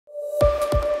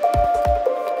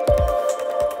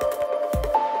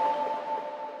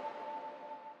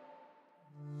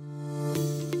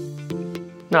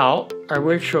Now I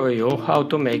will show you how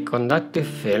to make conductive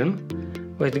film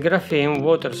with graphene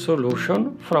water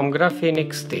solution from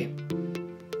Graphene-XT.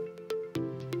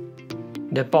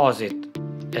 Deposit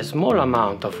a small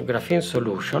amount of graphene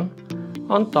solution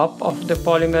on top of the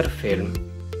polymer film.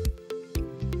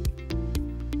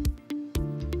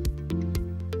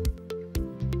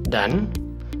 Then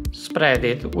spread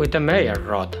it with a Meyer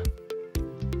rod.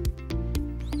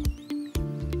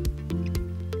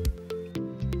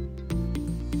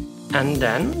 And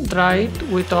then dry it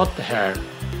with hot air.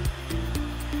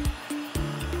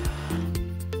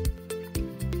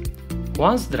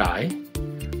 Once dry,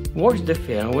 wash the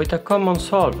film with a common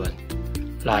solvent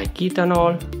like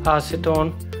ethanol,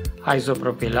 acetone,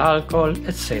 isopropyl alcohol,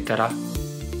 etc.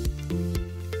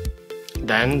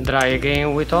 Then dry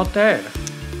again with hot air.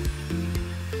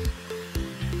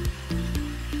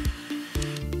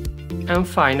 And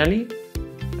finally,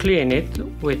 clean it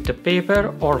with the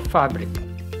paper or fabric.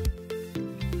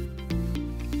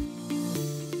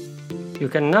 You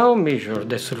can now measure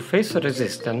the surface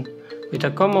resistance with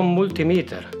a common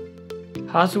multimeter.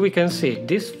 As we can see,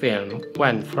 this film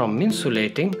went from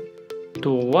insulating to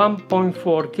 1.4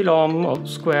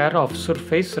 kΩ² of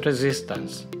surface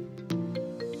resistance.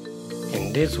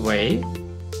 In this way,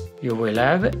 you will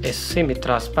have a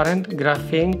semi-transparent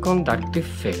graphene conductive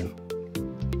film.